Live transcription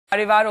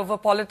Parivar over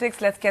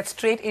politics. Let's get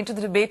straight into the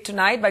debate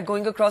tonight by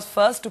going across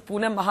first to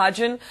Poonam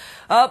Mahajan.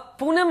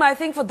 Poonam, I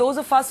think for those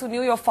of us who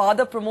knew your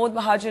father, Pramod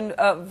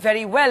Mahajan,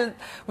 very well,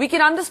 we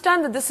can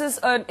understand that this is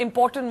an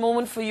important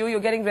moment for you.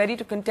 You're getting ready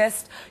to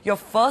contest your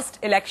first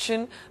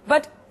election.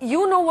 But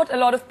you know what a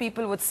lot of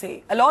people would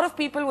say. A lot of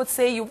people would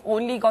say you've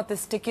only got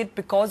this ticket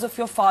because of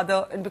your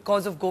father and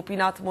because of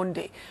Gopinath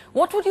Munde.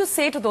 What would you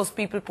say to those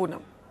people,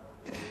 Poonam?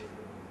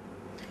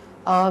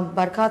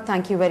 Barkha,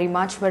 thank you very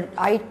much, but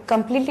I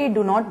completely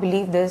do not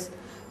believe this,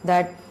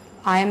 that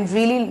I am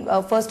really,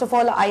 first of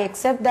all, I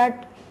accept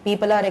that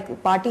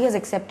party has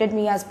accepted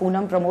me as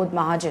Poonam Pramod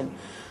Mahajan,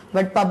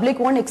 but public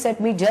won't accept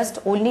me just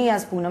only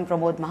as Poonam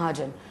Pramod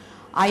Mahajan.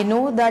 I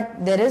know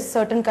that there is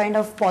certain kind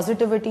of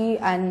positivity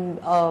and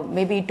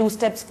maybe 2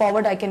 steps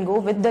forward I can go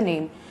with the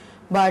name,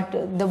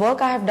 but the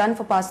work I have done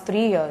for past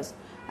 3 years,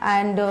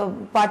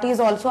 and party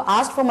has also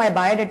asked for my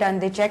biodata and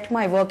they checked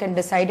my work and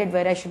decided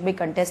where I should be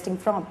contesting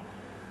from.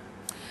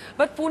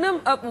 But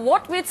Poonam,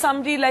 what made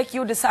somebody like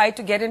you decide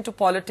to get into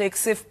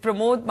politics? If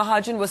Pramod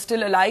Mahajan was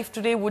still alive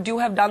today, would you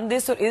have done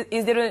this, or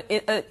is there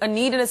a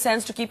need in a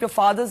sense to keep your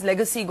father's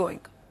legacy going?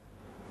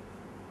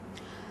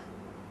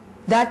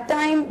 That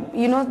time,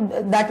 you know,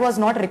 that was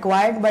not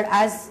required, but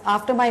as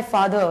after my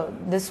father,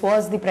 this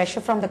was the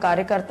pressure from the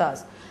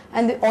Karyakartas,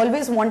 and they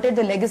always wanted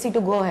the legacy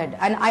to go ahead.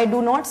 And I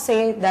do not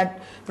say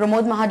that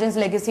Pramod Mahajan's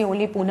legacy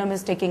only Poonam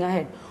is taking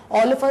ahead.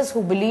 All of us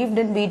who believed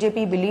in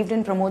BJP, believed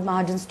in Pramod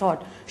Mahajan's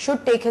thought,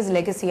 should take his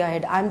legacy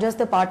ahead. I'm just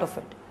the part of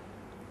it.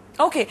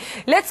 Okay,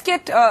 let's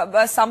get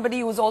somebody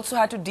who's also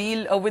had to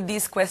deal with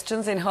these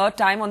questions in her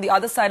time on the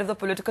other side of the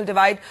political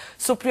divide,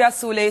 Supriya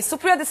Sule.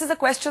 Supriya, this is a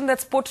question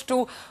that's put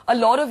to a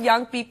lot of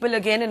young people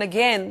again and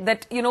again,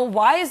 that, you know,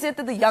 why is it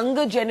that the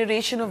younger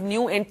generation of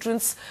new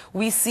entrants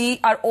we see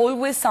are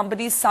always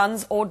somebody's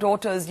sons or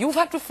daughters? You've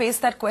had to face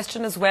that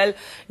question as well.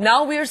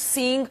 Now we're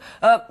seeing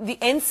the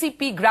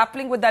NCP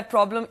grappling with that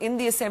problem in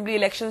the assembly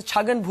elections.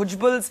 Chhagan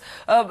Bhujbal's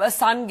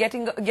son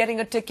getting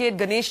a ticket,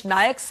 Ganesh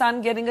Nayak's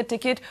son getting a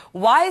ticket.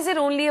 Why is it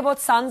only about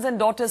sons and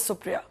daughters,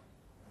 Supriya?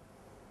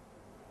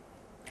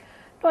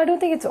 No, I don't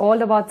think it's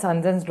all about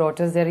sons and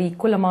daughters. There are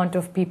equal amount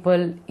of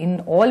people in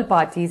all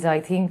parties,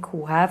 I think,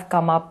 who have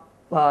come up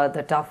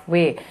the tough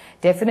way.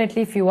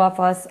 Definitely few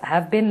of us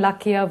have been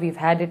luckier. We've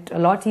had it a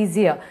lot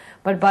easier.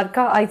 But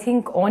Barkha, I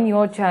think on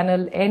your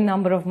channel, a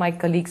number of my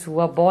colleagues who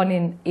are born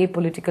in a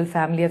political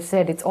family have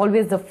said it's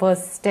always the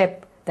first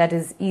step that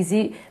is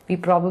easy. We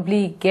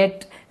probably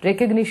get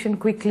recognition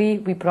quickly.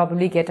 We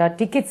probably get our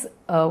tickets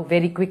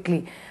very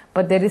quickly.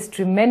 But there is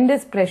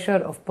tremendous pressure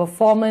of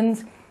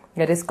performance.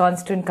 There is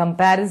constant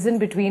comparison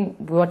between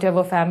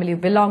whatever family you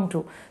belong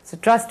to. So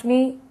trust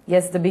me,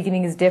 yes, the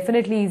beginning is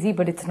definitely easy,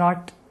 but it's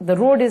not, the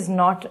road is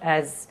not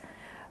as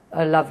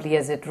lovely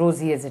as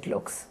rosy as it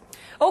looks.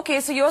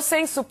 Okay, so you're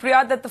saying,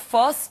 Supriya, that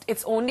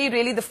it's only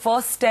really the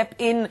first step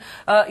in,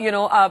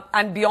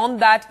 and beyond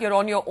that, you're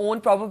on your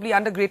own, probably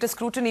under greater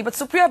scrutiny. But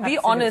Supriya, be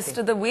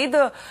honest, the way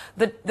the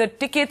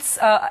tickets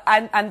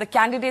and the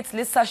candidates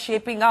lists are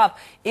shaping up,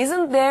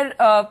 isn't there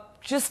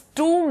just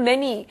too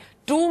many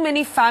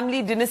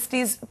family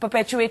dynasties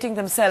perpetuating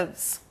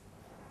themselves?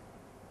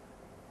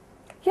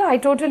 Yeah, I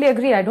totally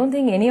agree. I don't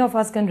think any of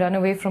us can run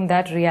away from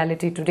that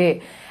reality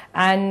today.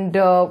 And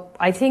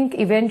I think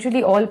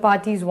eventually all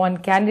parties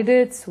want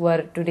candidates who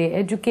are today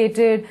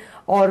educated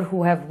or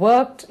who have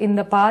worked in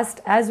the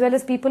past, as well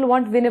as people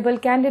want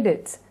winnable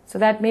candidates. So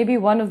that may be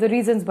one of the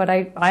reasons, but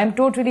I am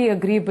totally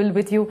agreeable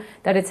with you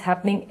that it's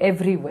happening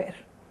everywhere.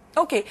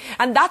 Okay,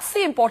 and that's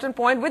the important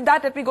point. With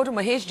that, let me go to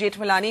Mahesh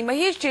Jethmalani.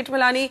 Mahesh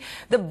Jethmalani,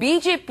 the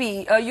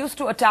BJP used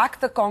to attack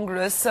the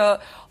Congress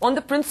on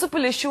the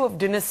principal issue of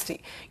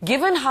dynasty.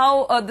 Given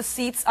how the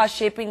seats are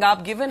shaping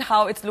up, given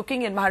how it's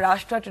looking in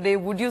Maharashtra today,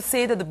 would you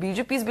say that the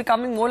BJP is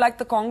becoming more like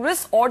the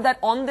Congress, or that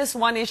on this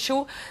one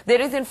issue, there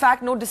is in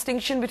fact no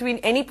distinction between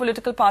any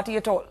political party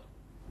at all?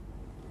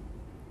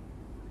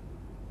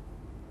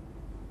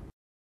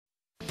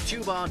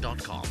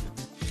 Tuba.com